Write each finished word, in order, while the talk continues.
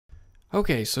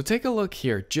Okay, so take a look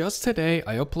here. Just today,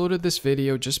 I uploaded this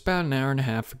video just about an hour and a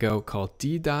half ago called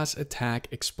DDoS Attack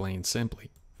Explained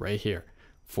Simply. Right here.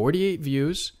 48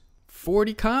 views,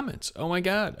 40 comments. Oh my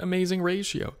god, amazing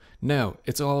ratio. No,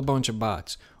 it's all a bunch of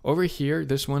bots. Over here,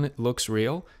 this one it looks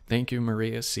real. Thank you,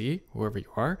 Maria C., whoever you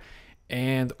are.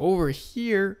 And over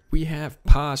here, we have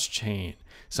PosChain.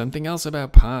 Something else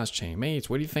about PosChain. Mates,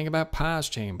 what do you think about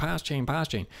PosChain?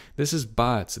 PosChain. This is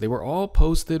bots. They were all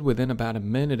posted within about a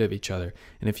minute of each other.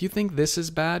 And if you think this is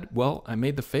bad, well, I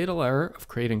made the fatal error of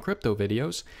creating crypto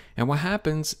videos. And what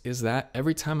happens is that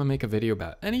every time I make a video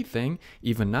about anything,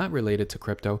 even not related to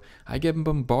crypto, I get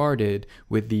bombarded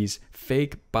with these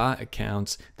fake bot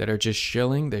accounts that are just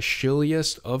shilling the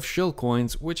shilliest of shill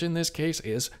coins, which in this case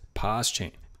is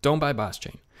PosChain. Don't buy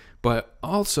PosChain. But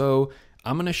also,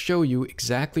 I'm going to show you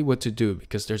exactly what to do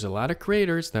because there's a lot of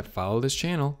creators that follow this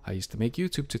channel. I used to make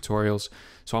YouTube tutorials.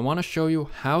 So I want to show you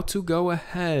how to go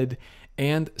ahead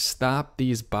and stop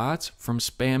these bots from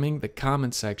spamming the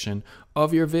comment section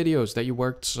of your videos that you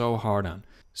worked so hard on.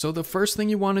 So the first thing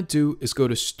you want to do is go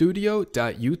to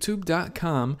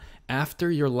studio.youtube.com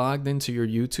after you're logged into your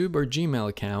YouTube or Gmail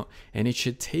account, and it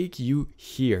should take you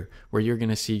here where you're going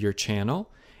to see your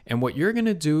channel. And what you're going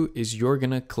to do is you're going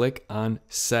to click on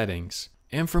settings.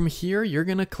 And from here, you're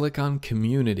going to click on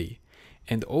community.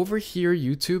 And over here,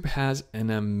 YouTube has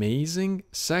an amazing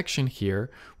section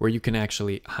here where you can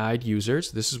actually hide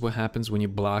users. This is what happens when you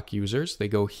block users. They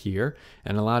go here.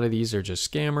 And a lot of these are just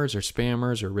scammers or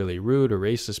spammers or really rude or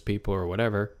racist people or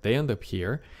whatever. They end up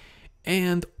here.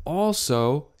 And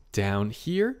also down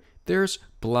here, there's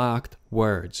blocked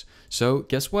words. So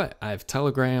guess what? I have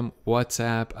Telegram,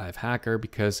 WhatsApp, I have Hacker,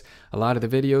 because a lot of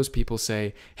the videos people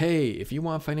say, hey, if you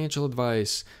want financial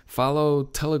advice, follow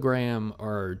Telegram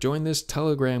or join this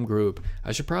Telegram group.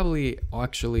 I should probably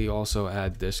actually also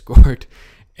add Discord.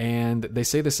 And they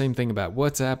say the same thing about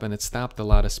WhatsApp, and it stopped a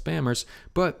lot of spammers.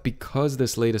 But because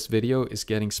this latest video is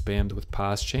getting spammed with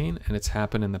PosChain, and it's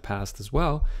happened in the past as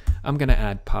well, I'm going to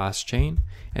add PosChain,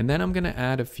 and then I'm going to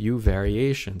add a few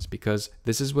variations because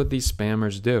this is what these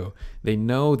spammers do. They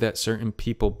know that certain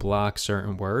people block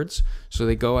certain words, so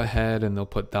they go ahead and they'll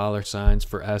put $signs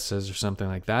for S's or something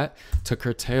like that to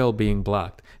curtail being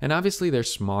blocked. And obviously they're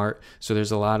smart, so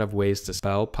there's a lot of ways to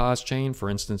spell PosChain. For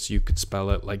instance, you could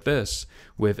spell it like this,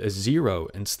 with a 0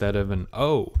 instead of an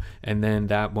O, and then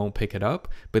that won't pick it up.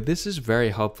 But this is very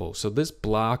helpful. So this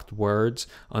blocked words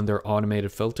under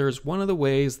automated filters, one of the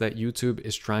ways that YouTube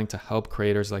is trying to help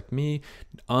creators like me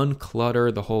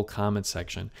unclutter the whole comment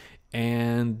section.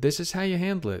 And this is how you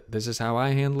handle it. This is how I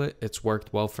handle it. It's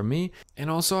worked well for me. And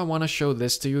also I want to show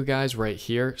this to you guys right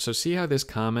here. So see how this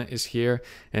comment is here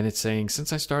and it's saying,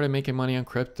 since I started making money on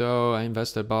crypto, I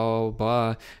invested blah, blah,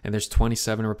 blah. And there's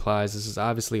 27 replies. This is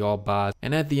obviously all bots.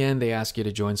 And at the end, they ask you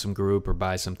to join some group or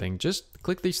buy something. Just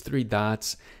click these 3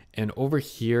 dots. And over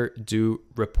here, do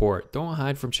report. Don't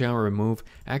hide from channel remove.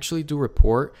 Actually do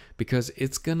report because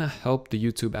it's going to help the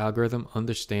YouTube algorithm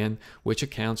understand which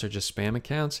accounts are just spam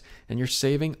accounts. And you're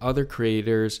saving other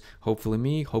creators, hopefully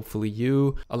me, hopefully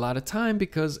you, a lot of time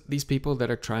because these people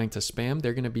that are trying to spam,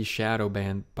 they're going to be shadow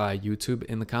banned by YouTube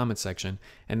in the comment section.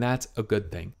 And that's a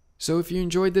good thing. So if you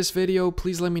enjoyed this video,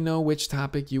 please let me know which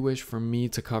topic you wish for me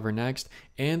to cover next.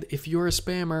 And if you're a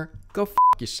spammer, go f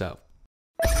yourself.